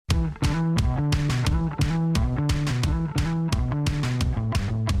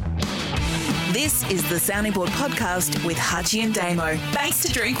This is the Sounding Board podcast with Hutchie and Damo. Thanks to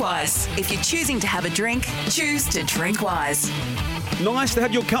Drinkwise. If you're choosing to have a drink, choose to drink wise. Nice to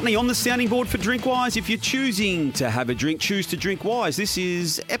have your company on the sounding board for Drinkwise. If you're choosing to have a drink, choose to drink wise. This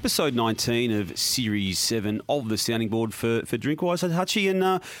is episode 19 of Series 7 of the sounding board for Drinkwise. Hutchie,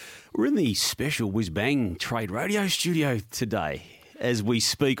 and we're in the special Whiz Bang Trade Radio studio today as we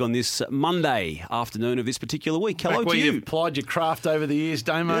speak on this Monday afternoon of this particular week. Hello to you. You've applied your craft over the years,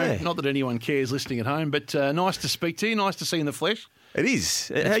 Damo. Yeah. Not that anyone cares listening at home, but nice to speak to you. Nice to see you in the flesh. It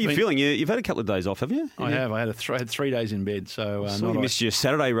is. How are you feeling? You've had a couple of days off, haven't you? I have. I had had 3 days in bed. So you missed your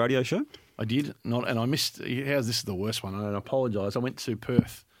Saturday radio show? I did. And I missed. This is the worst one. I apologise. I went to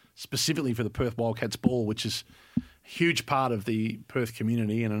Perth specifically for the Perth Wildcats Ball, which is a huge part of the Perth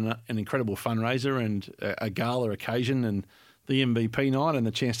community and an incredible fundraiser and a gala occasion and the MVP night and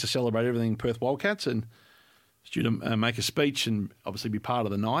the chance to celebrate everything Perth Wildcats and student make a speech and obviously be part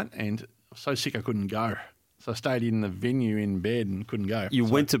of the night. And I was so sick I couldn't go. So I stayed in the venue in bed and couldn't go. You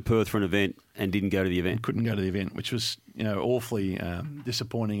went to Perth for an event and didn't go to the event? Couldn't go to the event, which was awfully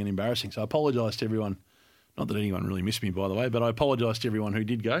disappointing and embarrassing. So I apologise to everyone. Not that anyone really missed me, by the way, but I apologise to everyone who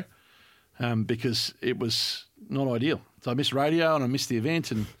did go because it was not ideal. So I missed radio and I missed the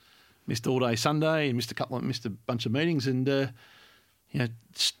event and missed all day Sunday and missed a bunch of meetings and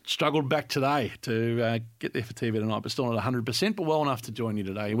struggled back today to get there for TV tonight, but still not 100%, but well enough to join you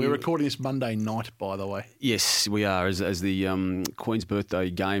today. We're recording this Monday night, by the way. Yes, we are, as the Queen's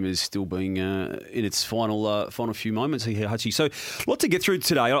birthday game is still being in its final few moments here, Hutchie. So, a lot to get through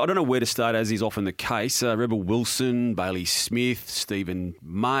today. I don't know where to start, as is often the case. Rebel Wilson, Bailey Smith, Stephen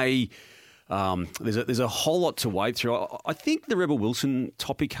May. There's a whole lot to wade through. I think the Rebel Wilson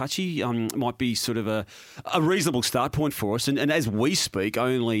topic, Hutchie, might be sort of a reasonable start point for us. And as we speak,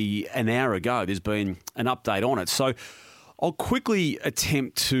 only an hour ago, there's been an update on it. So I'll quickly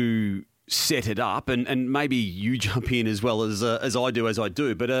attempt to set it up, and maybe you jump in as well as I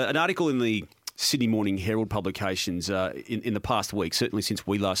do. But an article in the Sydney Morning Herald publications in the past week, certainly since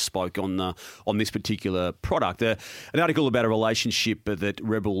we last spoke on this particular product, an article about a relationship that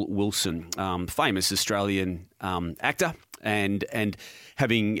Rebel Wilson, famous Australian actor, and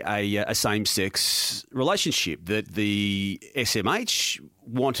having a same-sex relationship that the SMH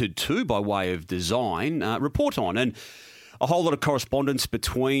wanted to, by way of design, report on. And a whole lot of correspondence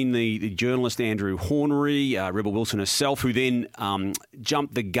between the journalist Andrew Hornery, Rebel Wilson herself, who then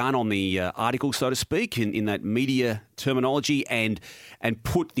jumped the gun on the article, so to speak, in that media terminology, and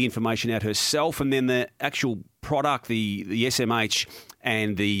put the information out herself. And then the actual product, the SMH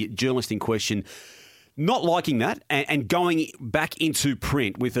and the journalist in question, not liking that and going back into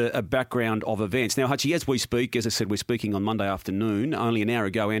print with a background of events. Now, Hutchie, as we speak, as I said, we're speaking on Monday afternoon. Only an hour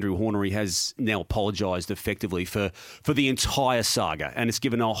ago, Andrew Hornery has now apologised effectively for the entire saga, and it's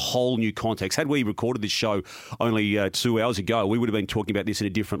given a whole new context. Had we recorded this show only 2 hours ago, we would have been talking about this in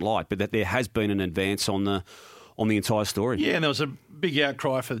a different light, but that there has been an advance on the entire story. Yeah, and there was a big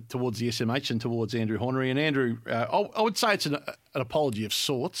outcry towards the SMH and towards Andrew Hornery. And Andrew, I would say it's an apology of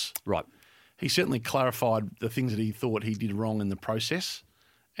sorts. Right. He certainly clarified the things that he thought he did wrong in the process.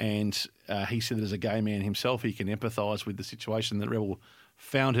 And he said that as a gay man himself, he can empathise with the situation that Rebel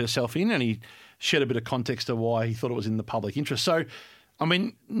found herself in. And he shed a bit of context to why he thought it was in the public interest. So, I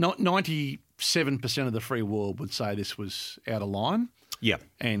mean, 97% of the free world would say this was out of line. Yeah.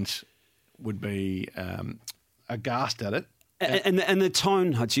 And would be aghast at it. And the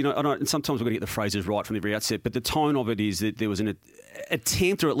tone, Hutch, and sometimes we've got to get the phrases right from the very outset, but the tone of it is that there was an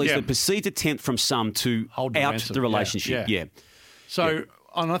attempt, or at least a perceived attempt from some to hold out the relationship. Yeah. So,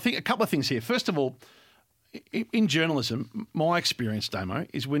 and I think a couple of things here. First of all, in journalism, my experience, Damo,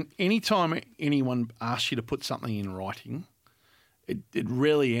 is any time anyone asks you to put something in writing, it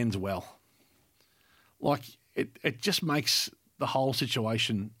rarely ends well. Like, it just makes the whole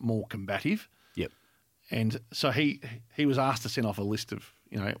situation more combative. Yep. And so he was asked to send off a list of,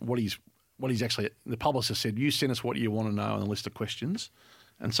 what he's actually, the publicist said, you send us what you want to know and a list of questions.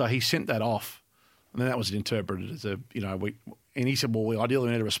 And so he sent that off. And then that was interpreted as and he said, well, ideally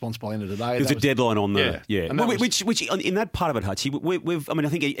we need a response by the end of the day. There's a deadline on the, which in that part of it, Hutchie, I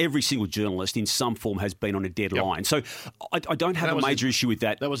think every single journalist in some form has been on a deadline. Yep. So I don't have a major issue with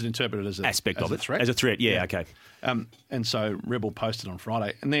that. That was interpreted as a threat. As a threat, yeah. Okay. And so Rebel posted on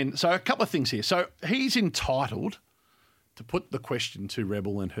Friday. And then, so a couple of things here. So he's entitled to put the question to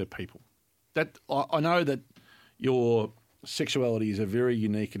Rebel and her people. That I know that your sexuality is a very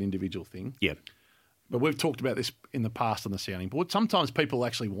unique and individual thing. Yeah. But we've talked about this in the past on the sounding board. Sometimes people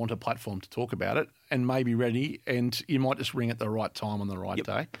actually want a platform to talk about it and may be ready, and you might just ring at the right time on the right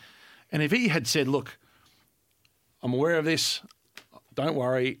day. And if he had said, look, I'm aware of this, don't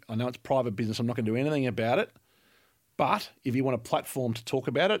worry. I know it's private business. I'm not going to do anything about it. But if you want a platform to talk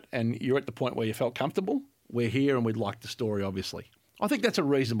about it and you're at the point where you felt comfortable, we're here and we'd like the story, obviously. I think that's a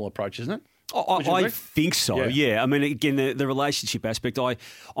reasonable approach, isn't it? I think so, Yeah. I mean, again, the relationship aspect,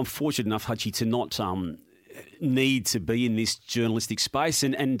 I'm fortunate enough, Hutchie, to not need to be in this journalistic space,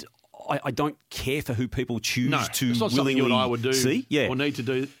 and I don't care for who people choose to it's not willingly you and I would do see. or need to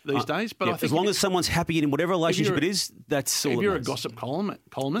do these days. But I think as long as someone's happy in whatever relationship it is, that's all. If that you're a matters. gossip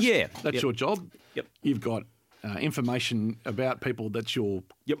columnist, that's your job. Yep. You've got information about people. That's your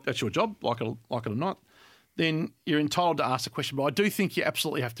job, like it or not. Then you're entitled to ask the question. But I do think you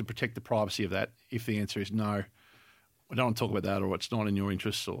absolutely have to protect the privacy of that. If the answer is no, we don't want to talk about that, or it's not in your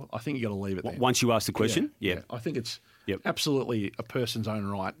interests, or I think you got to leave it there. Once you ask the question, I think it's absolutely a person's own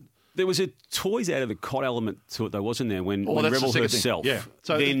right. There was a toys out of the cot element to it, though, wasn't there? When that's Rebel the second herself, thing. Yeah.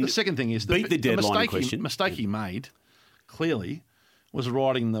 So the second thing is beat the deadline mistake he made clearly was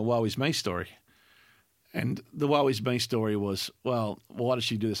writing the Woe Is Me story. And the Woe Is Me story was, well, why did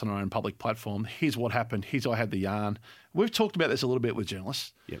she do this on her own public platform? Here's what happened. Here's I had the yarn. We've talked about this a little bit with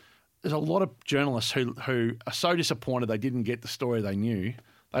journalists. Yep. There's a lot of journalists who are so disappointed they didn't get the story they knew.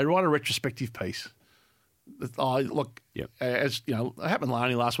 They write a retrospective piece. As you know, it happened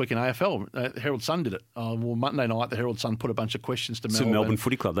only last week in AFL. Herald Sun did it. Monday night, the Herald Sun put a bunch of questions to Melbourne. Melbourne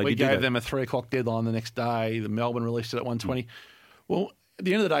Footy Club. We gave them a 3:00 deadline the next day. The Melbourne released it at 1:20. Well, at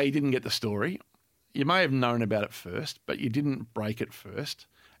the end of the day, you didn't get the story. You may have known about it first, but you didn't break it first.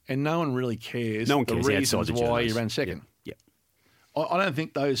 And no one really cares. No one cares the reasons why you ran second. Yeah. I don't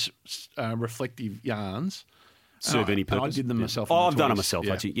think those reflective yarns serve any purpose. I did them myself. I've done it myself.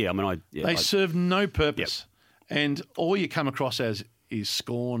 Actually. Yeah, I mean, they serve no purpose. Yep. And all you come across as is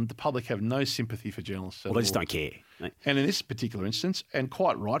scorn. The public have no sympathy for journalists. Well, they just don't care. And in this particular instance, and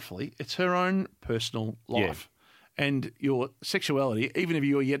quite rightfully, it's her own personal life. Yeah. And your sexuality, even if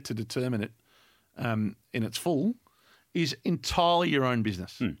you are yet to determine it in its full, is entirely your own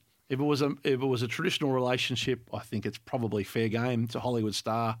business. If it was a traditional relationship, I think it's probably fair game. It's a Hollywood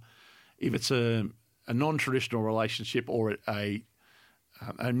star. If it's a non-traditional relationship or a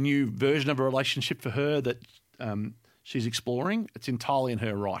new version of a relationship for her that she's exploring, it's entirely in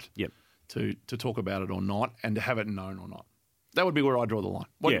her right to talk about it or not, and to have it known or not. That would be where I draw the line.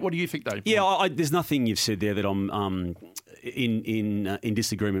 What do you think, Dave? Yeah, there's nothing you've said there that I'm in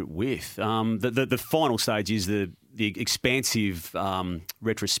disagreement with. The final stage is the expansive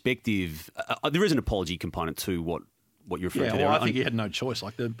retrospective. There is an apology component to what you're referring to there. I think you had no choice.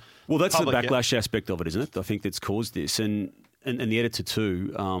 That's the backlash aspect of it, isn't it? I think that's caused this, and the editor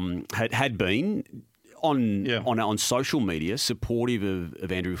too had been on social media supportive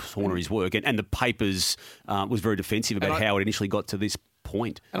of Andrew Hornery's work, and the papers was very defensive about how it initially got to this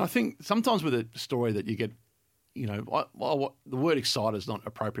point. And I think sometimes with a story that you get, the word excited is not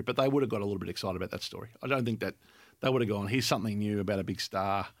appropriate, but they would have got a little bit excited about that story. I don't think that they would have gone, here's something new about a big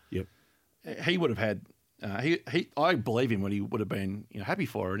star. Yep. He would have had, I believe him when he would have been happy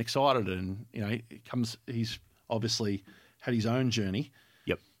for her and excited, and he's obviously had his own journey.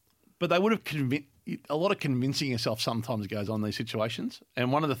 Yep. But they would have a lot of convincing yourself sometimes goes on in these situations.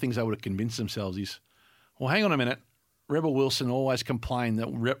 And one of the things they would have convinced themselves is, well, hang on a minute. Rebel Wilson always complained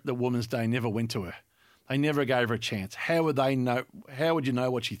that Women's Day never went to her. They never gave her a chance. How would they know? How would you know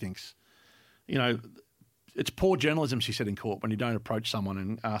what she thinks? It's poor journalism, she said in court, when you don't approach someone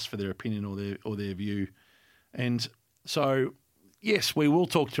and ask for their opinion or their view. And so, yes, we will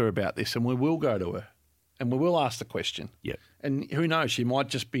talk to her about this, and we will go to her, and we will ask the question. Yeah. And who knows? She might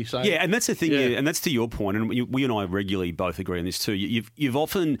just be saying... Yeah, and that's the thing, and that's to your point, and we and I regularly both agree on this too. You've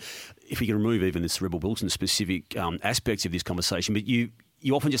often, if we can remove even this Rebel Wilson specific aspects of this conversation, but you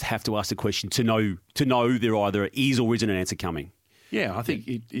often just have to ask the question to know there either is or isn't an answer coming. Yeah, I think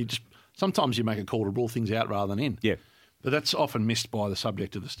you just... Sometimes you make a call to rule things out rather than in. Yeah. But that's often missed by the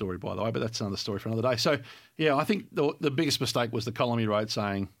subject of the story, by the way, but that's another story for another day. So, yeah, I think the biggest mistake was the column he wrote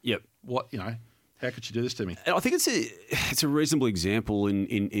saying, how could you do this to me? I think it's a reasonable example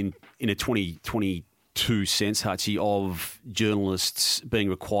in a 2022 sense, Hutchie, of journalists being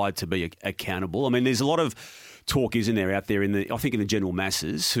required to be accountable. I mean, there's a lot of talk, isn't there, out there in the general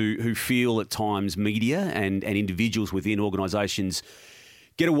masses who feel at times media and individuals within organisations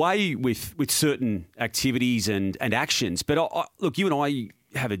get away with certain activities and actions. But look, you and I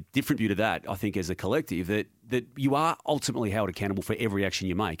have a different view to that, I think, as a collective, that you are ultimately held accountable for every action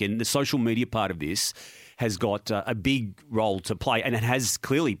you make. And the social media part of this has got a big role to play, and it has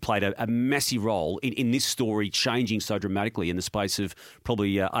clearly played a massive role in this story changing so dramatically in the space of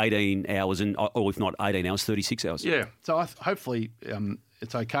probably 18 hours, or if not 18 hours, 36 hours. Yeah, so hopefully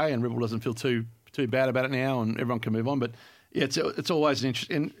it's okay and Rebel doesn't feel too bad about it now and everyone can move on. But Yeah, it's always an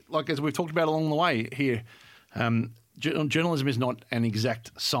interest. And like as we've talked about along the way here, journalism is not an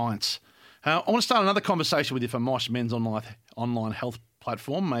exact science. I want to start another conversation with you from Mosh Men's online health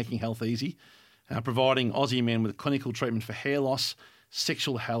platform, Making Health Easy, providing Aussie men with clinical treatment for hair loss,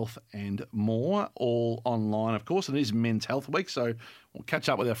 sexual health and more, all online, of course. And it is Men's Health Week, so we'll catch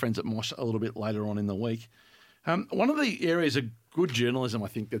up with our friends at Mosh a little bit later on in the week. One of the areas of good journalism I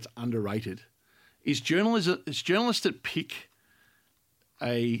think that's underrated is journalists that pick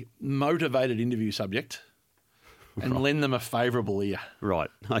a motivated interview subject and lend them a favourable ear. Right.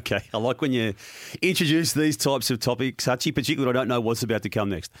 Okay. I like when you introduce these types of topics, Hutchie, particularly when I don't know what's about to come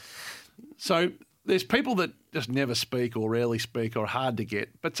next. So there's people that just never speak or rarely speak or are hard to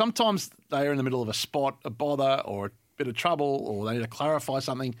get, but sometimes they are in the middle of a spot, a bother or a bit of trouble, or they need to clarify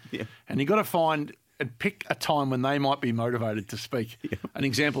something. Yeah. And you've got to find and pick a time when they might be motivated to speak. Yeah. An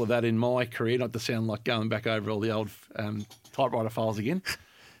example of that in my career, not to sound like going back over all the old typewriter files again.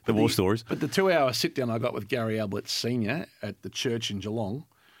 The war stories. But the 2-hour sit-down I got with Gary Ablett Sr. at the church in Geelong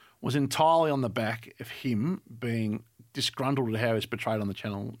was entirely on the back of him being disgruntled at how he was portrayed on the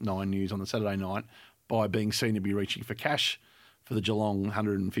Channel 9 News on the Saturday night by being seen to be reaching for cash for the Geelong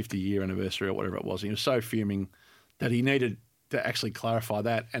 150-year anniversary or whatever it was. And he was so fuming that he needed to actually clarify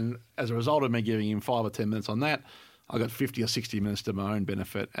that. And as a result of me giving him 5 or 10 minutes on that, I got 50 or 60 minutes to my own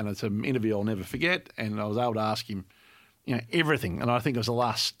benefit. And it's an interview I'll never forget. And I was able to ask him, everything. And I think it was the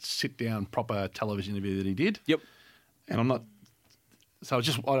last sit-down proper television interview that he did. Yep. And I'm not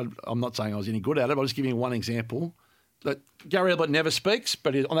saying I was any good at it, but I'm just giving you one example that Gary Ablett never speaks,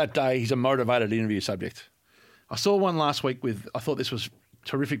 but on that day he's a motivated interview subject. I saw one last week I thought this was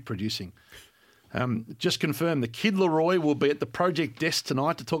terrific producing. Just confirmed the Kid Leroy will be at the project desk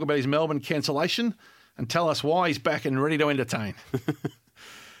tonight to talk about his Melbourne cancellation and tell us why he's back and ready to entertain.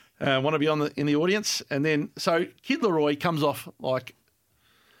 Want to be in the audience. And then, so Kid Leroy comes off like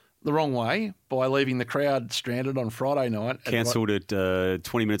the wrong way by leaving the crowd stranded on Friday night. Cancelled it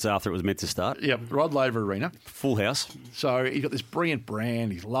 20 minutes after it was meant to start. Yep, Rod Laver Arena. Full house. So he's got this brilliant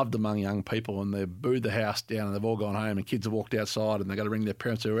brand. He's loved among young people, and they've booed the house down and they've all gone home and kids have walked outside and they've got to ring their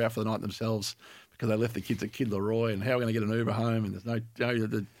parents who are out for the night themselves because they left the kids at Kid Leroy, and how are we going to get an Uber home, and there's no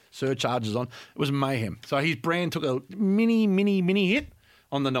the surcharges on. It was mayhem. So his brand took a mini hit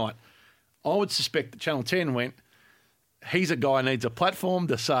on the night. I would suspect that Channel 10 went, he's a guy who needs a platform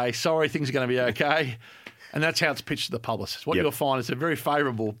to say, sorry, things are going to be okay. And that's how it's pitched to the publicists. What you'll find is a very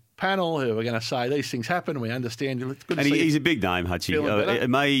favourable panel who are going to say these things happen. We understand. It's good to see he's a big name,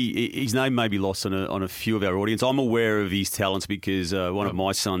 Hutchie. His name may be lost on a few of our audience. I'm aware of his talents because one of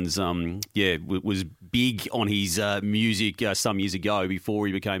my sons, was big on his music some years ago before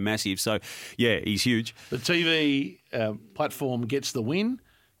he became massive. So, yeah, he's huge. The TV platform gets the win,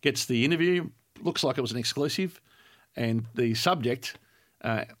 gets the interview. Looks like it was an exclusive. And the subject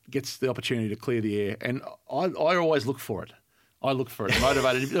gets the opportunity to clear the air. And I always look for it.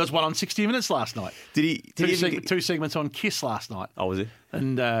 Motivated. There was one on 60 Minutes last night. Two segments on Kiss last night. Oh, was it?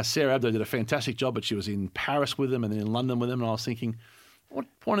 And Sarah Abdo did a fantastic job, but she was in Paris with them and then in London with them. And I was thinking, what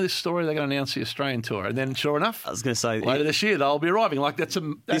point of this story are they going to announce the Australian tour? And then, sure enough, I was going to say later this year they'll be arriving. Like this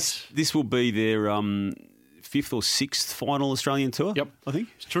will be their 5th or 6th final Australian tour. Yep, I think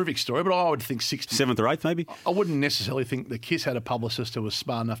it's a terrific story. But I would think 7th or 8th, maybe. I wouldn't necessarily think the Kiss had a publicist who was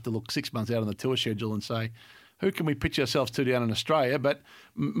smart enough to look 6 months out on the tour schedule and say, who can we pitch ourselves to down in Australia? But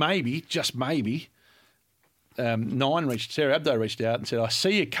maybe, just maybe, Sarah Abdo reached out and said, I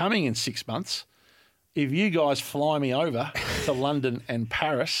see you coming in 6 months. If you guys fly me over to London and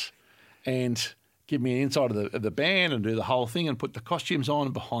Paris and give me an insight of the band and do the whole thing and put the costumes on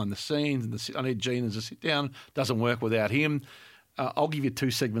and behind the scenes, and I need Gene as a sit-down, doesn't work without him, I'll give you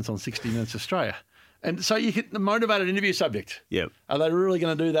 2 segments on 60 Minutes Australia. And so you hit the motivated interview subject. Yeah. Are they really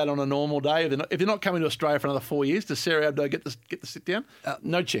going to do that on a normal day? If they're not coming to Australia for another 4 years, does Sarah Abdo get the sit down?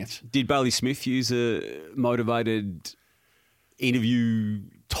 No chance. Did Bailey Smith use a motivated interview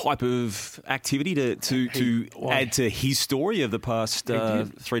type of activity to add to his story of the past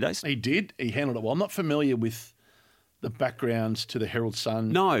 3 days? He did. He handled it well. I'm not familiar with the backgrounds to the Herald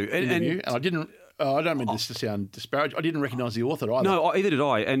Sun interview, and I didn't. I don't mean this to sound disparaging. I didn't recognise the author either. No, either did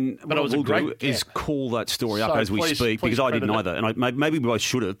I. And but it was a great is call that story up as we speak because I didn't either. And maybe I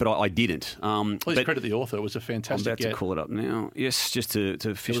should have, but I didn't. Please credit the author. It was a fantastic. I'm about to call it up now. Yes, just to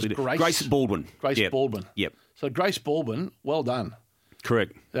officially. Grace Baldwin. Baldwin. Yep. So Grace Baldwin, well done.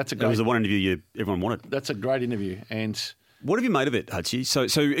 Correct. That was the one interview everyone wanted. That's a great interview. And what have you made of it, Hutchie?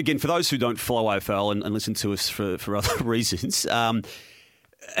 So again, for those who don't follow AFL and listen to us for other reasons.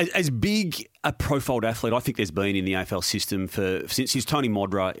 as big a profiled athlete I think there's been in the AFL system since Tony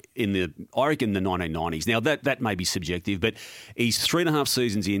Modra in the 1990s. Now that may be subjective, but he's 3.5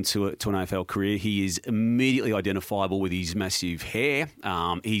 seasons into an AFL career. He is immediately identifiable with his massive hair.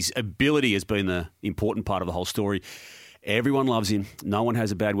 His ability has been the important part of the whole story. Everyone loves him. No one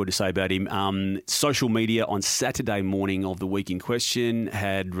has a bad word to say about him. Social media on Saturday morning of the week in question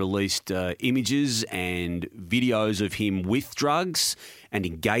had released images and videos of him with drugs and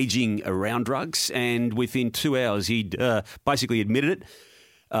engaging around drugs. And within 2 hours, he'd basically admitted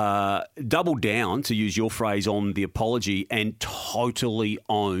it, doubled down, to use your phrase, on the apology and totally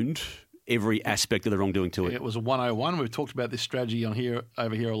owned every aspect of the wrongdoing to it. It was a 101. We've talked about this strategy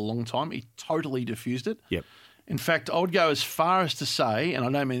over here a long time. He totally diffused it. Yep. In fact, I would go as far as to say, and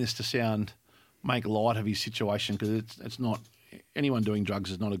I don't mean this to make light of his situation, because it's not, anyone doing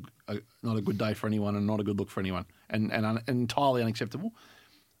drugs is not a good day for anyone and not a good look for anyone, and entirely unacceptable.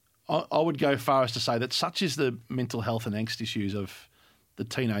 I would go far as to say that such is the mental health and angst issues of the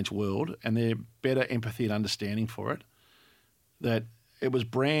teenage world, and their better empathy and understanding for it, that it was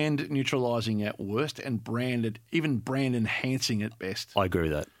brand neutralising at worst and brand enhancing at best. I agree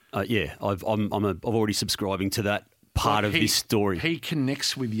with that. I'm already subscribing to that part of this story. He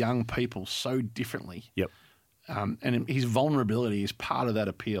connects with young people so differently. Yep. And his vulnerability is part of that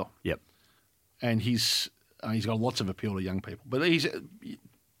appeal. Yep. And he's got lots of appeal to young people. But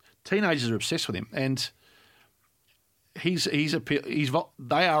teenagers are obsessed with him, and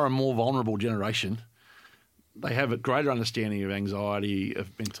they are a more vulnerable generation. They have a greater understanding of anxiety,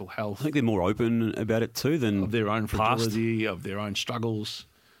 of mental health. I think they're more open about it too than of their own fragility, of their own struggles.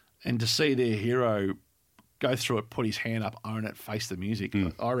 And to see their hero go through it, put his hand up, own it, face the music,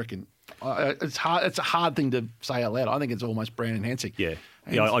 I reckon it's hard. It's a hard thing to say out loud. I think it's almost brand enhancing. Yeah,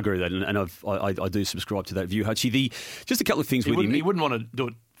 I agree with that, and I do subscribe to that view, Hutchie. Just a couple of things with him. He wouldn't want to do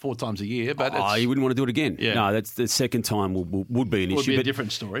it 4 times a year, but he wouldn't want to do it again. Yeah. No, that's the second time would be an issue. Would be a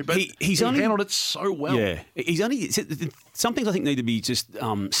different story, but he handled it so well. Yeah, some things I think need to be just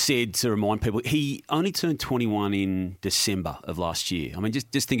said to remind people. He only turned 21 in December of last year. I mean,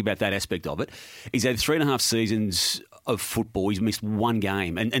 just think about that aspect of it. He's had 3.5 seasons of football. He's missed one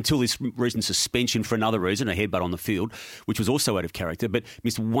game, and until this recent suspension for another reason, a headbutt on the field, which was also out of character, but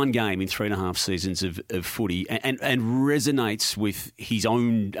missed one game in 3.5 seasons of footy, and resonates with his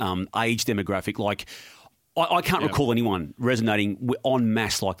own age demographic. Like, I can't recall anyone resonating en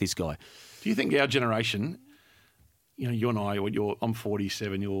masse like this guy. Do you think our generation, you and I, I'm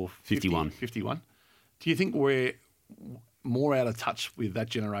 47, you're 51. 51. Do you think we're more out of touch with that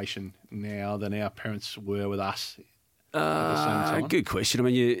generation now than our parents were with us? Good question. I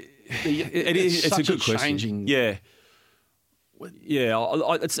mean, it's a good question. Changing. Yeah.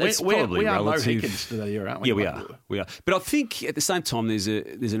 It's probably we are relative. Mohicans to that era, aren't we? Yeah, we are. But I think at the same time, there's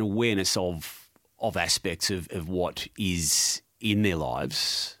an awareness of aspects of what is in their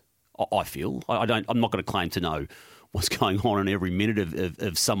lives. I feel I'm not going to claim to know what's going on in every minute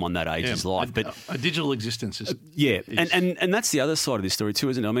of someone that age's life. But a digital existence is... And that's the other side of this story too,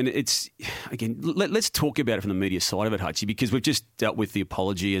 isn't it? I mean, it's, again, let's talk about it from the media side of it, Hutchie, because we've just dealt with the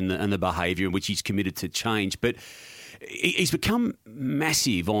apology and the behaviour in which he's committed to change. But he's become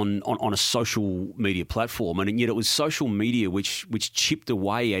massive on a social media platform, and yet it was social media which chipped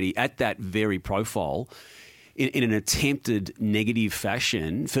away at that very profile in an attempted negative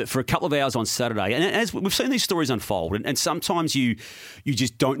fashion for a couple of hours on Saturday. And as we've seen these stories unfold, and sometimes you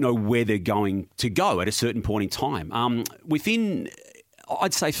just don't know where they're going to go at a certain point in time. Within,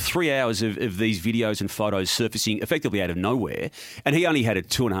 I'd say, 3 hours of these videos and photos surfacing effectively out of nowhere, and he only had a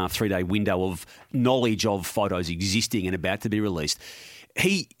 2.5, 3 day window of knowledge of photos existing and about to be released,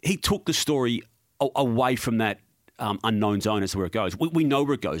 he took the story away from that unknown zone as to where it goes. We know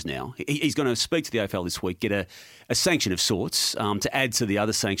where it goes now. He's going to speak to the AFL this week, get a sanction of sorts to add to the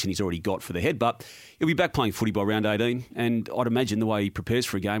other sanction he's already got for the headbutt. He'll be back playing footy by round 18, and I'd imagine the way he prepares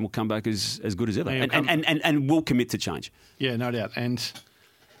for a game will come back as good as ever, and will commit to change. Yeah, no doubt. And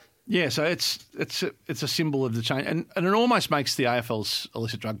yeah, so it's a symbol of the change, and it almost makes the AFL's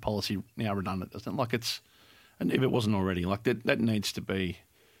illicit drug policy now redundant, doesn't it? Like and if it wasn't already, like that needs to be.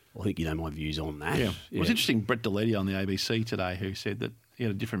 I think you know my views on that. Yeah. It was interesting, Brett Deletti on the ABC today, who said that he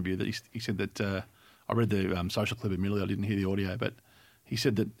had a different view. That he said that I read the social clip admittedly, I didn't hear the audio, but he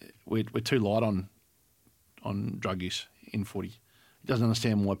said that we're too light on drug use in footy. He doesn't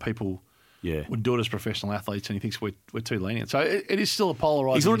understand why people would do it as professional athletes, and he thinks we're too lenient. So it is still a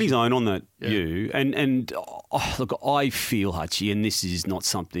polarising. He's on his own on that view, and look, I feel, Hutchie, and this is not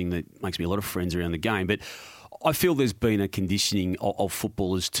something that makes me a lot of friends around the game, but I feel there's been a conditioning of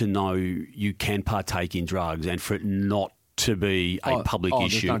footballers to know you can partake in drugs and for it not to be a public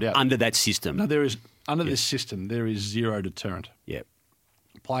there's issue no doubt. under that system. No, there is under this system there is zero deterrent. Yeah.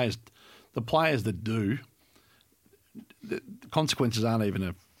 The players that do, the consequences aren't even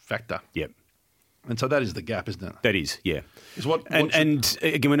a factor. Yep. And so that is the gap, isn't it? That is, yeah. And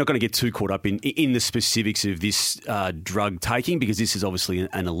again, we're not going to get too caught up in the specifics of this drug taking, because this is obviously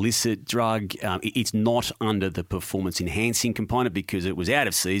an illicit drug. It's not under the performance enhancing component because it was out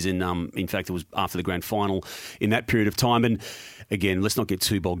of season. In fact, it was after the grand final in that period of time. And again, let's not get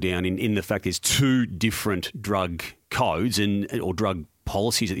too bogged down in the fact there's two different drug codes or drug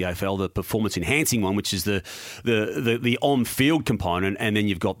policies at the AFL, the performance enhancing one, which is the on-field component, and then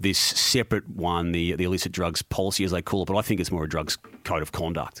you've got this separate one, the illicit drugs policy, as they call it, but I think it's more a drugs code of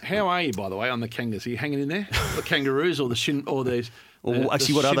conduct. How are you, by the way, on the Kangas? Are you hanging in there? The Kangaroos or the Shin or the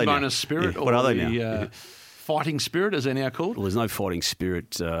actually, what are they now? Spirit, yeah, what are they now? The fighting spirit, as they're now called? Well, there's no fighting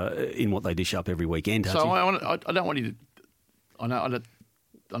spirit in what they dish up every weekend. So I don't want you to.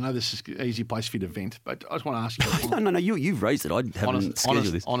 I know this is an easy place for you to vent, but I just want to ask you. No, you've raised it. I haven't scheduled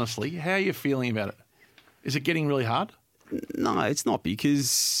this. Honestly, how are you feeling about it? Is it getting really hard? No, it's not,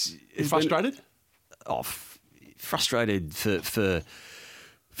 because... You're frustrated? Frustrated for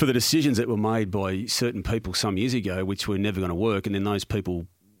the decisions that were made by certain people some years ago, which were never going to work, and then those people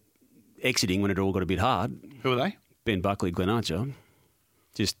exiting when it all got a bit hard. Who are they? Ben Buckley, Glenn Archer.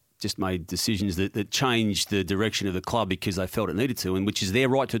 Just made decisions that changed the direction of the club because they felt it needed to, and which is their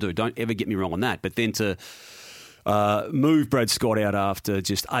right to do. Don't ever get me wrong on that. But then to move Brad Scott out after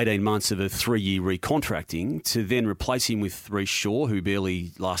just 18 months of a 3-year recontracting, to then replace him with Reece Shaw, who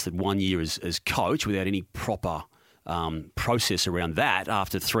barely lasted 1 year as coach without any proper process around that,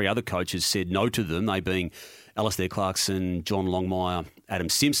 after 3 other coaches said no to them, they being Alistair Clarkson, John Longmire, Adam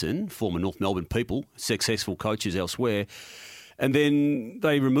Simpson, former North Melbourne people, successful coaches elsewhere. And then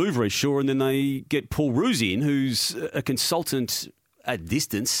they remove Reece Shaw, and then they get Paul Roos in, who's a consultant at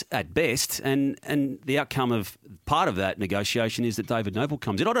distance at best. And the outcome of part of that negotiation is that David Noble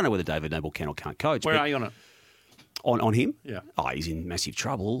comes in. I don't know whether David Noble can or can't coach. Where are you on it? On him? Yeah. Oh, he's in massive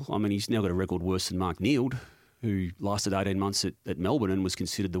trouble. I mean, he's now got a record worse than Mark Neild, who lasted 18 months at Melbourne and was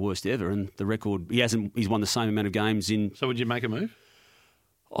considered the worst ever. And the record, he's won the same amount of games in... So would you make a move?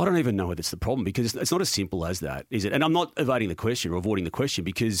 I don't even know whether it's the problem, because it's not as simple as that, is it? And I'm not evading the question or avoiding the question,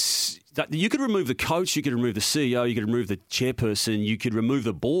 because you could remove the coach, you could remove the CEO, you could remove the chairperson, you could remove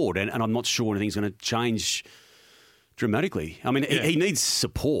the board, and I'm not sure anything's going to change dramatically. I mean, he needs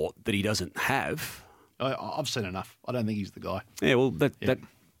support that he doesn't have. I've seen enough. I don't think he's the guy. Yeah, well,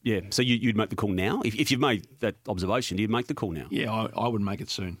 So you'd make the call now? If you've made that observation, you'd make the call now? Yeah, I would make it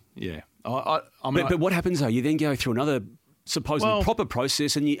soon. Yeah. But what happens, though? You then go through another supposedly proper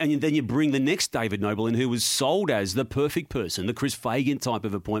process, and then you bring the next David Noble in, who was sold as the perfect person, the Chris Fagan type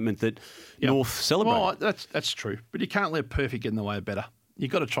of appointment that North celebrated. Well, that's true, but you can't let perfect get in the way of better. You've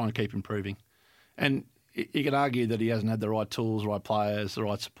got to try and keep improving, and you can argue that he hasn't had the right tools, right players, the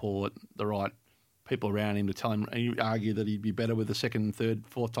right support, the right people around him to tell him. And you argue that he'd be better with the second, third,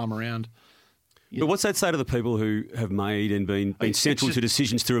 fourth time around. But what's that say to the people who have made and been central to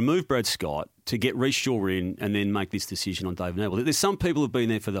decisions to remove Brad Scott, to get Reece Shaw in, and then make this decision on David Noble? There's some people who've been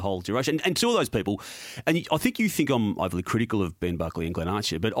there for the whole duration, and two of those people, and I think you think I'm overly critical of Ben Buckley and Glenn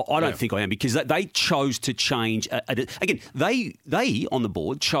Archer, but I don't think I am, because they chose to change. Again, they on the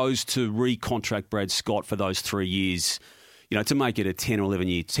board chose to recontract Brad Scott for those 3 years, to make it a 10 or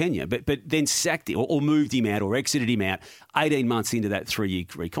 11-year tenure, but then sacked him or moved him out or exited him out 18 months into that 3-year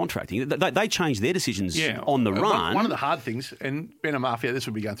recontracting. They changed their decisions on the run. One of the hard things, and Ben Amafia, this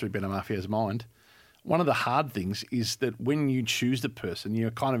would be going through Ben Amafia's mind, one of the hard things is that when you choose the person, you're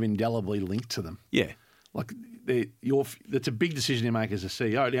kind of indelibly linked to them. Yeah. Like, that's a big decision to make as a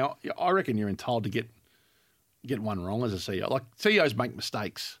CEO. Now, I reckon you're entitled to get one wrong as a CEO. Like, CEOs make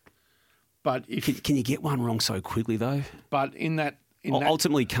mistakes. But can you get one wrong so quickly, though? But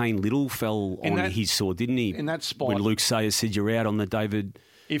ultimately, Kane Little fell on his sword, didn't he? In that spot, when Luke Sayers said you're out on the David.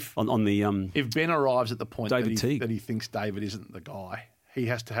 If Ben arrives at the point that he thinks David isn't the guy, he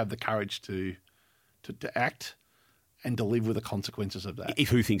has to have the courage to act and to live with the consequences of that. If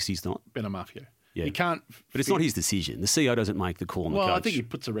who thinks he's not? Ben Amafia. Yeah. He can't. But it's not his decision. The CEO doesn't make the call on the coach. Well, I think he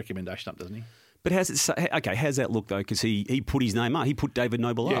puts a recommendation up, doesn't he? But how's that look, though? Because he put his name up. He put David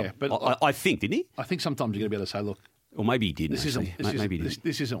Noble up. Yeah, but I think, didn't he? I think sometimes you've got to be able to say, look. Or maybe he didn't.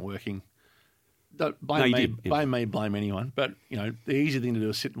 This isn't working. Blame me, blame anyone. But, the easy thing to do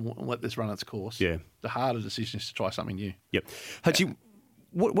is sit and let this run its course. Yeah. The harder decision is to try something new. Yep. Hutchie,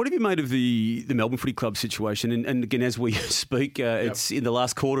 What have you made of the Melbourne Footy Club situation? And again, as we speak, it's in the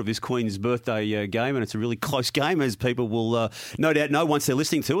last quarter of this Queen's birthday game, and it's a really close game, as people will no doubt know once they're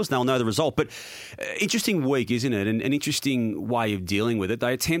listening to us. They'll know the result. But interesting week, isn't it? And an interesting way of dealing with it.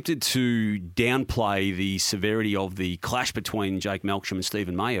 They attempted to downplay the severity of the clash between Jake Melksham and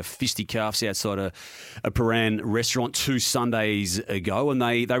Stephen May, of fisticuffs outside a Paran restaurant 2 Sundays ago, and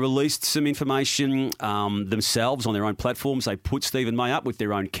they released some information themselves on their own platforms. They put Stephen May up with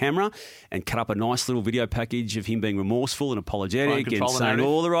their own camera and cut up a nice little video package of him being remorseful and apologetic and saying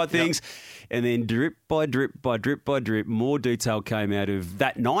all the right things. And then drip by drip by drip by drip, more detail came out of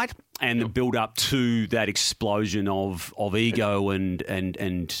that night and the build up to that explosion of ego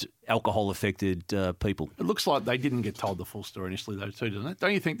and alcohol affected people. It looks like they didn't get told the full story initially, though, too, doesn't it?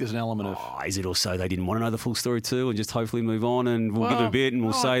 Don't you think there's an element of... Is it also they didn't want to know the full story too and just hopefully move on, and we'll give it a bit and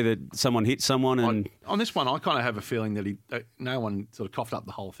we'll say that someone hit someone? And on this one, I kind of have a feeling that no one sort of coughed up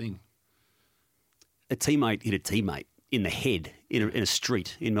the whole thing. A teammate hit a teammate in the head in a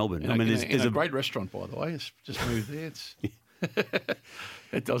street in Melbourne. There's a great restaurant, by the way. It's just moved there. It's...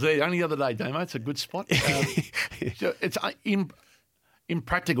 I was there only the other day, Damo. It's a good spot. It's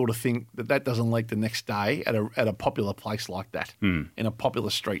impractical to think that doesn't leak the next day at a popular place like that, in a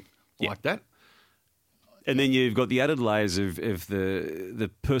popular street like that. And then you've got the added layers of the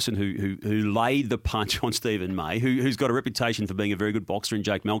person who laid the punch on Stephen May, who's got a reputation for being a very good boxer, in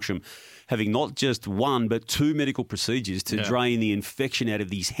Jake Melksham, having not just 1 but 2 medical procedures to drain the infection out of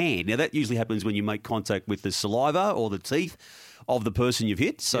his hand. Now, that usually happens when you make contact with the saliva or the teeth of the person you've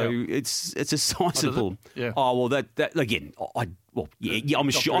hit. So it's a sizable... Yeah. Oh, well, that again, I'm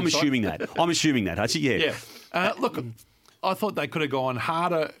assuming that. I'm assuming that, Hutchie, yeah. Look... I thought they could have gone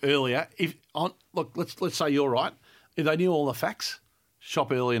harder earlier. Let's say you're right. If they knew all the facts,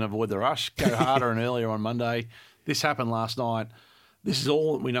 shop early and avoid the rush. Go harder and earlier on Monday. This happened last night. This is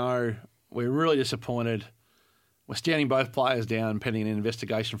all that we know. We're really disappointed. We're standing both players down pending an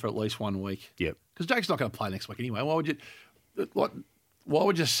investigation for at least 1 week. Yep. Because Jake's not going to play next week anyway. Why would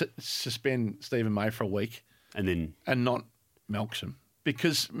you suspend Stephen May for a week and not Melksham?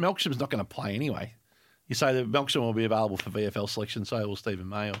 Because Melksham's not going to play anyway. You say that Melksham will be available for VFL selection, so will Stephen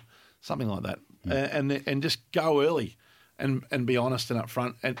May or something like that, and just go early and be honest and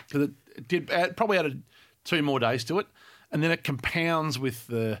upfront. And because it probably added 2 more days to it, and then it compounds with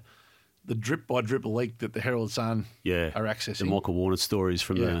the drip by drip leak that the Herald Sun are accessing. The Michael Warner stories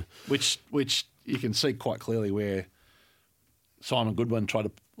from the which you can see quite clearly where Simon Goodwin tried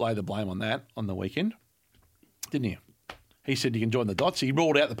to lay the blame on that on the weekend, didn't he? He said you can join the dots. He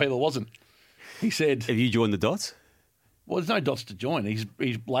ruled out the people it wasn't. He said, "Have you joined the dots?" Well, there's no dots to join. He's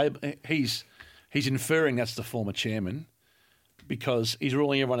inferring that's the former chairman because he's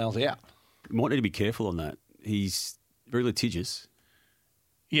ruling everyone else out. You might need to be careful on that. He's very litigious.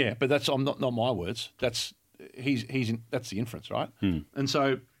 Yeah, but that's not my words. That's that's the inference, right? And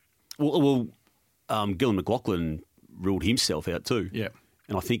so, Gillan McLaughlin ruled himself out too. Yeah,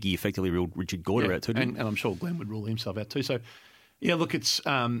 and I think he effectively ruled Richard Goyder out too. And I'm sure Glenn would rule himself out too. So. Yeah, look, it's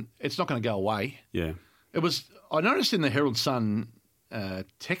not going to go away. Yeah, I noticed in the Herald Sun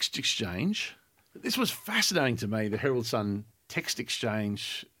text exchange. This was fascinating to me. The Herald Sun text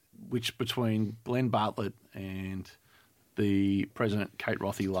exchange, which between Glenn Bartlett and the president Kate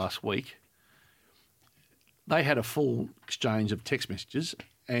Rothie last week, they had a full exchange of text messages,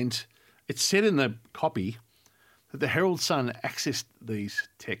 and it said in the copy that the Herald Sun accessed these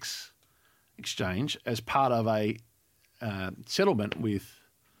texts exchange as part of a settlement with.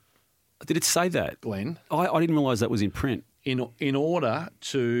 Did it say that, Glenn? I didn't realise that was in print. In order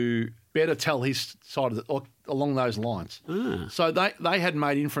to better tell his side of along those lines. So they had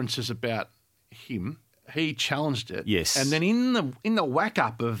made inferences about him. He challenged it. Yes. And then in the whack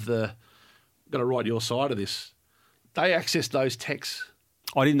up of got to write your side of this, they accessed those texts.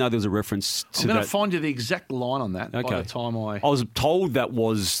 I didn't know there was a reference to that. I'm going to find you the exact line on that by the time I was told that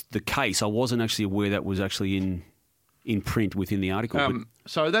was the case. I wasn't actually aware that was actually in print within the article.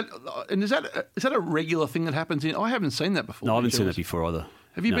 So is that a regular thing that happens I haven't seen that before. No, I haven't seen that before either.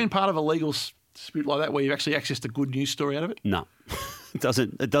 Have you been part of a legal dispute like that where you've actually accessed a good news story out of it? No.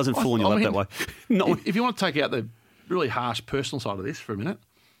 It doesn't fall on your lap that way. No. If you want to take out the really harsh personal side of this for a minute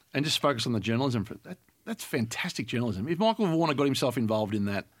and just focus on the journalism, that's fantastic journalism. If Michael Warner got himself involved in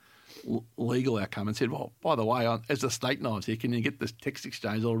that legal outcome and said, well, by the way, as the steak knives here, can you get this text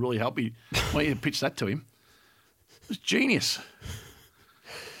exchange? It'll really help you. Why don't you pitch that to him? It was genius.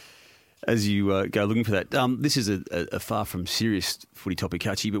 As you go looking for that, this is a far from serious footy topic,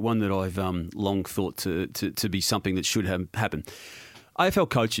 Hutchie, but one that I've long thought to be something that should happen. AFL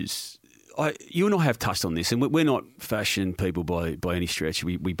coaches you and I have touched on this, and we're not fashion people by any stretch.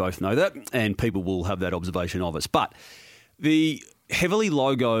 We both know that, and people will have that observation of us. But the heavily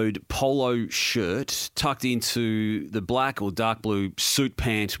logoed polo shirt tucked into the black or dark blue suit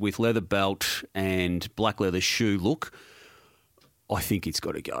pant with leather belt and black leather shoe look, I think it's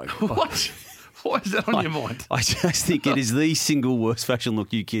got to go. What? Why is that on your mind? I just think it is the single worst fashion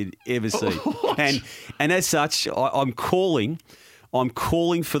look you could ever see. What? And as such, I'm calling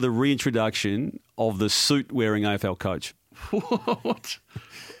for the reintroduction of the suit-wearing AFL coach. What?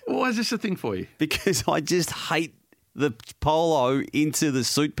 Why is this a thing for you? Because I just hate the polo into the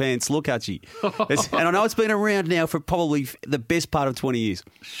suit pants look, Hutchie. And I know it's been around now for probably the best part of 20 years.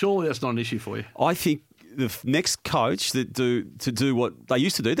 Surely that's not an issue for you. I think the next coach to do what they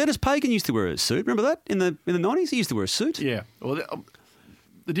used to do. Dennis Pagan used to wear a suit. Remember that in the 90s? He used to wear a suit. Yeah. Well,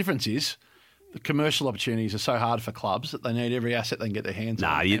 the difference is the commercial opportunities are so hard for clubs that they need every asset they can get their hands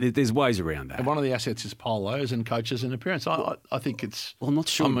on. There's ways around that. And one of the assets is polos and coaches and appearance. I think it's... Well, I'm not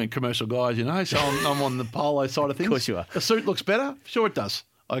sure. I'm a commercial guy, so I'm on the polo side of things. Of course you are. The suit looks better. Sure it does.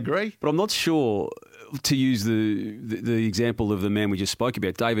 I agree. But I'm not sure, to use the example of the man we just spoke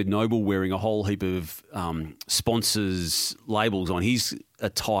about, David Noble wearing a whole heap of sponsors' labels on his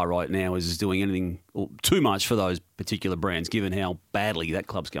attire right now is doing anything or too much for those particular brands, given how badly that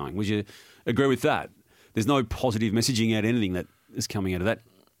club's going. Would you agree with that? There's no positive messaging out anything that is coming out of that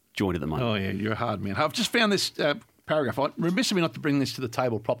joint at the moment. Oh, yeah, you're a hard man. I've just found this paragraph. Remiss of me not to bring this to the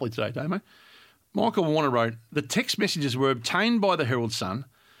table properly today, Damo. Michael Warner wrote, the text messages were obtained by the Herald Sun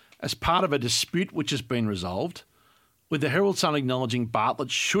as part of a dispute which has been resolved, with the Herald Sun acknowledging Bartlett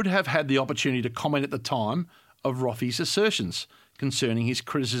should have had the opportunity to comment at the time of Roffey's assertions concerning his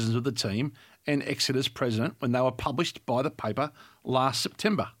criticisms of the team and Exeter's president when they were published by the paper last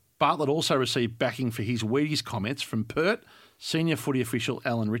September. Bartlett also received backing for his Wheaties comments from Pert, senior footy official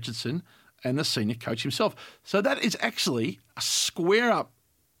Alan Richardson, and the senior coach himself. So that is actually a square-up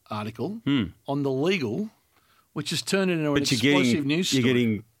article on the legal, which has turned into an explosive news story. You're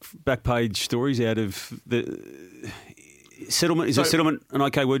getting back page stories out of the settlement. Is settlement an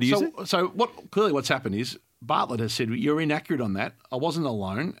okay word to use? So what's happened is Bartlett has said, you're inaccurate on that. I wasn't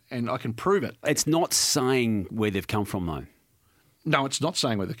alone, and I can prove it. It's not saying where they've come from, though. No, it's not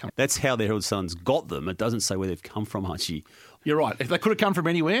saying where they've come from. That's how the Herald Sun's got them. It doesn't say where they've come from, Hutchie. You're right. If they could have come from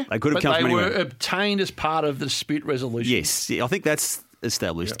anywhere. They could have come from anywhere. They were obtained as part of the dispute resolution. Yes, I think that's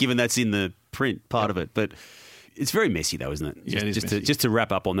established, given that's in the print part of it. But it's very messy, though, isn't it? Yeah, it is messy. Just to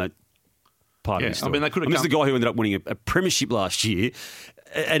wrap up on that part of the story. I mean, they could have this is the guy who ended up winning a premiership last year,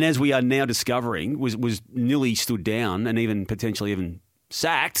 and as we are now discovering, was nearly stood down and even potentially even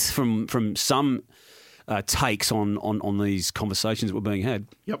sacked from some takes on these conversations that were being had.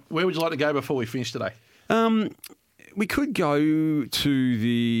 Yep. Where would you like to go before we finish today? We could go to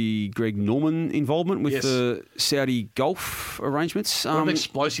the Greg Norman involvement with the Saudi Gulf arrangements. What an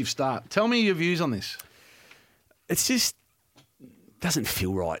explosive start. Tell me your views on this. It's just doesn't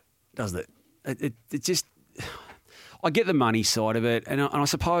feel right, doesn't it? It just... I get the money side of it, and I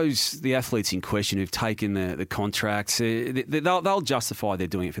suppose the athletes in question who've taken the contracts, they'll justify they're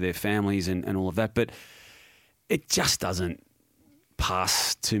doing it for their families and all of that, but it just doesn't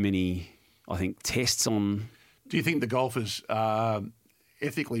pass too many, I think, tests on... Do you think the golfers are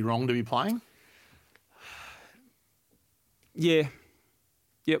ethically wrong to be playing? Yeah.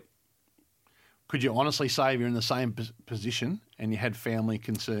 Yep. Could you honestly say if you're in the same position and you had family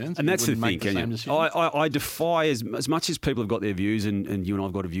concerns? And that's the thing, can you? I defy, as much as people have got their views, and you and I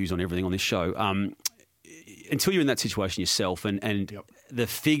have got views on everything on this show, until you're in that situation yourself and the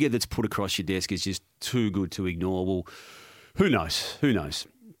figure that's put across your desk is just too good to ignore. Well, who knows?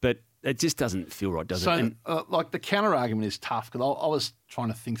 But it just doesn't feel right, does it? So, the counter-argument is tough, because I was trying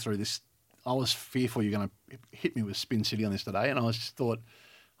to think through this. I was fearful you're going to hit me with Spin City on this today, and I just thought,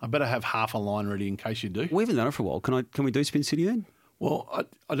 I better have half a line ready in case you do. We haven't done it for a while. Can we do Spin City then? Well,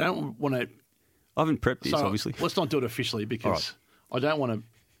 I don't want to... I haven't prepped this, obviously. Let's not do it officially, because I don't want to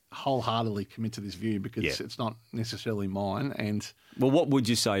wholeheartedly commit to this view, because it's not necessarily mine. And well, what would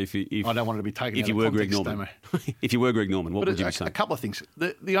you say if I don't want it to be taken if out you of were context, Greg Norman? If you were Greg Norman, what would you be saying? A couple of things.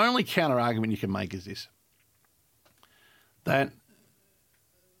 The only counter-argument you can make is this, that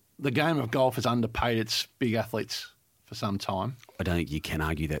the game of golf has underpaid its big athletes for some time. I don't think you can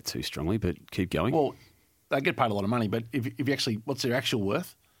argue that too strongly, but keep going. Well, they get paid a lot of money, but if you actually, what's their actual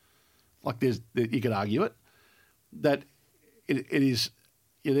worth? You could argue it, that it is,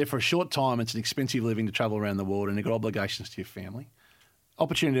 you're there for a short time, it's an expensive living to travel around the world, and you've got obligations to your family.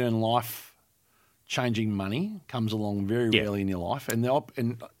 Opportunity to earn life-changing money comes along very rarely in your life, and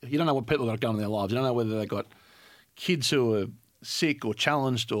you don't know what people have got going in their lives. You don't know whether they've got kids who are sick or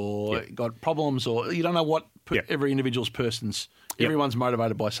challenged or Yep. got problems, or you don't know what Yep. every individual's everyone's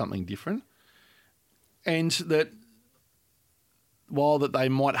motivated by something different. And that while that they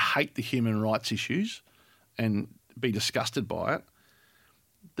might hate the human rights issues and be disgusted by it,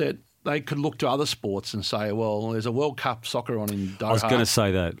 that they could look to other sports and say, well, there's a World Cup soccer on in Doha. I was going to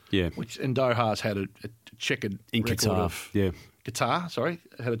say that, yeah. And Doha's had a checkered In record Qatar, of yeah. Qatar,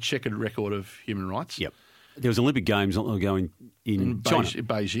 had a checkered record of human rights. Yep. There was Olympic Games not long ago in China.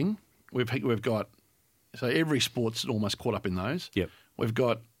 Beijing. We've got, so every sport's almost caught up in those. Yep. We've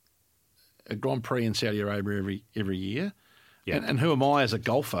got a Grand Prix in Saudi Arabia every year. Yep. And who am I as a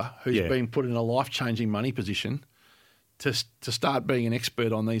golfer who's Yeah. been put in a life-changing money position to start being an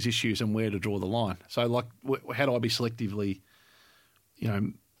expert on these issues and where to draw the line? So, like, how do I be selectively,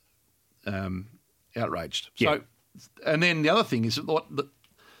 outraged? Yeah. So, and then the other thing is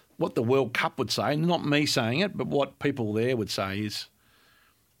what the World Cup would say, not me saying it, but what people there would say is,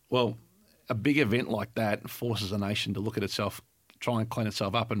 well, a big event like that forces a nation to look at itself, try and clean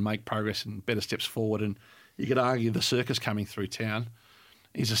itself up and make progress and better steps forward. And you could argue the circus coming through town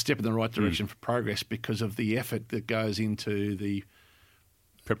is a step in the right direction for progress because of the effort that goes into the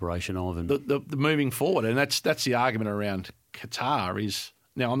Preparation of and the moving forward. And that's the argument around Qatar is,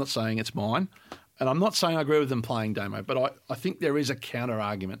 now I'm not saying it's mine, and I'm not saying I agree with them playing Damo, but I think there is a counter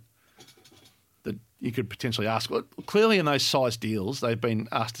argument that you could potentially ask. Well, clearly in those size deals, they've been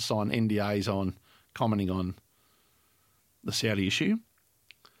asked to sign NDAs on commenting on the Saudi issue.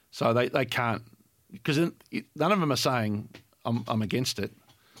 So they can't, because none of them are saying I'm against it.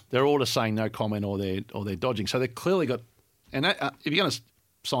 They're all just saying no comment or they're dodging. So they've clearly got, and that, if you're going to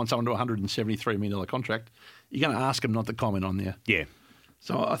sign someone to a $173 million contract, you're going to ask them not to comment on there. yeah.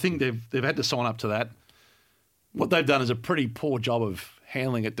 So I think they've had to sign up to that. What they've done is a pretty poor job of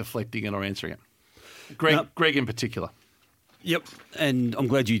handling it, deflecting it, or answering it. Greg in particular. Yep, and I'm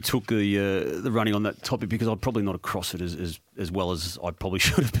glad you took the running on that topic because I'm probably not across it as well as I probably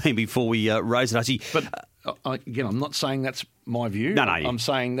should have been before we raised it. Actually, But again, I'm not saying that's my view. No, I'm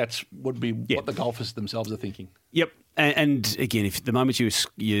saying would be what the golfers themselves are thinking. Yep, and again, if the moment you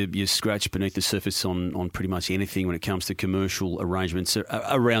scratch beneath the surface on pretty much anything when it comes to commercial arrangements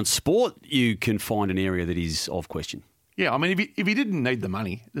around sport, you can find an area that is of question. Yeah, I mean, if you didn't need the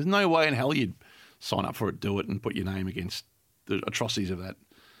money, there's no way in hell you'd sign up for it, do it, and put your name against the atrocities of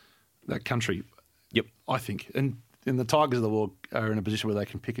that country. Yep, I think. And the Tigers of the world are in a position where they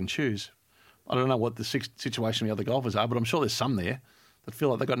can pick and choose. I don't know what the situation the other golfers are, but I'm sure there's some there that feel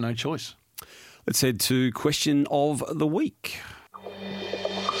like they've got no choice. let's head to question of the week.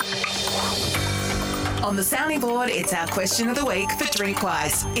 On the sounding board, it's our question of the week for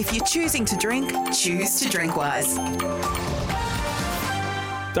Drinkwise. If you're choosing to drink, choose to Drinkwise.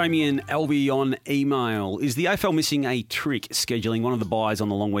 Damien Alvey on email. Is the AFL missing a trick scheduling one of the buys on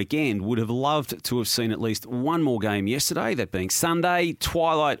the long weekend? Would have loved to have seen at least one more game yesterday, that being Sunday,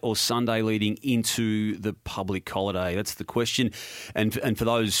 twilight or Sunday leading into the public holiday. That's the question. And for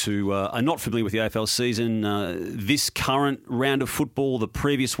those who are not familiar with the AFL season, this current round of football, the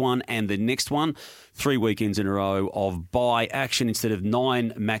previous one and the next one, 3 weekends in a row of bye action. Instead of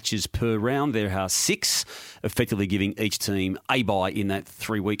 9 matches per round, there are 6, effectively giving each team a bye in that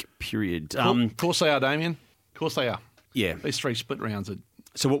 3-week period. Of course they are, Damien. Of course they are. Yeah. These 3 split rounds are...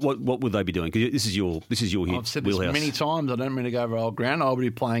 So what would they be doing? Because this is your I've said this wheelhouse. many times. I don't mean to go over old ground. I'll be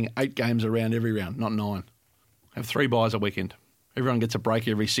playing 8 games around every round, not 9. Have 3 buys a weekend. Everyone gets a break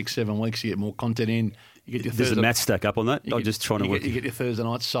every 6-7 weeks. You get more content in. You get your Does Thursday, the math stack up on that? I'm just trying to work. You get your Thursday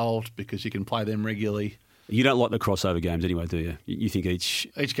nights solved because you can play them regularly. You don't like the crossover games anyway, do you? You think each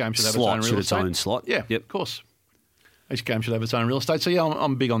game should have slot its own should real its estate. own slot? Yeah, Yep. of course. Each game should have its own real estate. So yeah,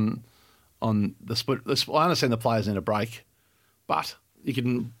 I'm big on the split. I understand the players need a break, but you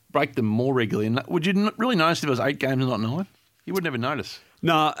can break them more regularly. And would you really notice if it was 8 games and not 9? You would never notice.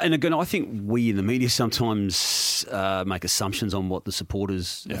 No, and again, I think we in the media sometimes make assumptions on what the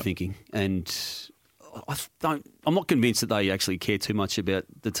supporters are thinking, and I'm not convinced that they actually care too much about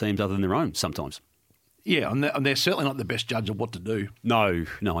the teams other than their own sometimes. Yeah, and they're certainly not the best judge of what to do. No,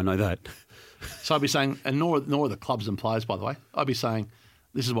 I know that. So I'd be saying, and nor are the clubs and players, by the way. I'd be saying,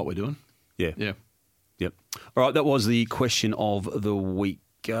 this is what we're doing. Yeah. Yep. All right, that was the question of the week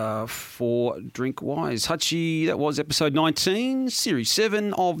for Drinkwise. Hutchie, that was episode 19, series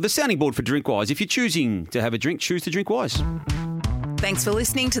 7 of the sounding board for Drinkwise. If you're choosing to have a drink, choose to Drinkwise. Thanks for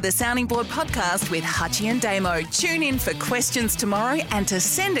listening to the Sounding Board podcast with Hutchie and Damo. Tune in for questions tomorrow, and to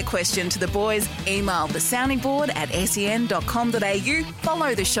send a question to the boys, email thesoundingboard@sen.com.au,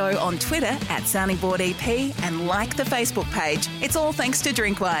 follow the show on Twitter @soundingboardep, and like the Facebook page. It's all thanks to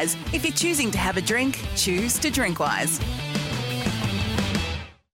Drinkwise. If you're choosing to have a drink, choose to Drinkwise.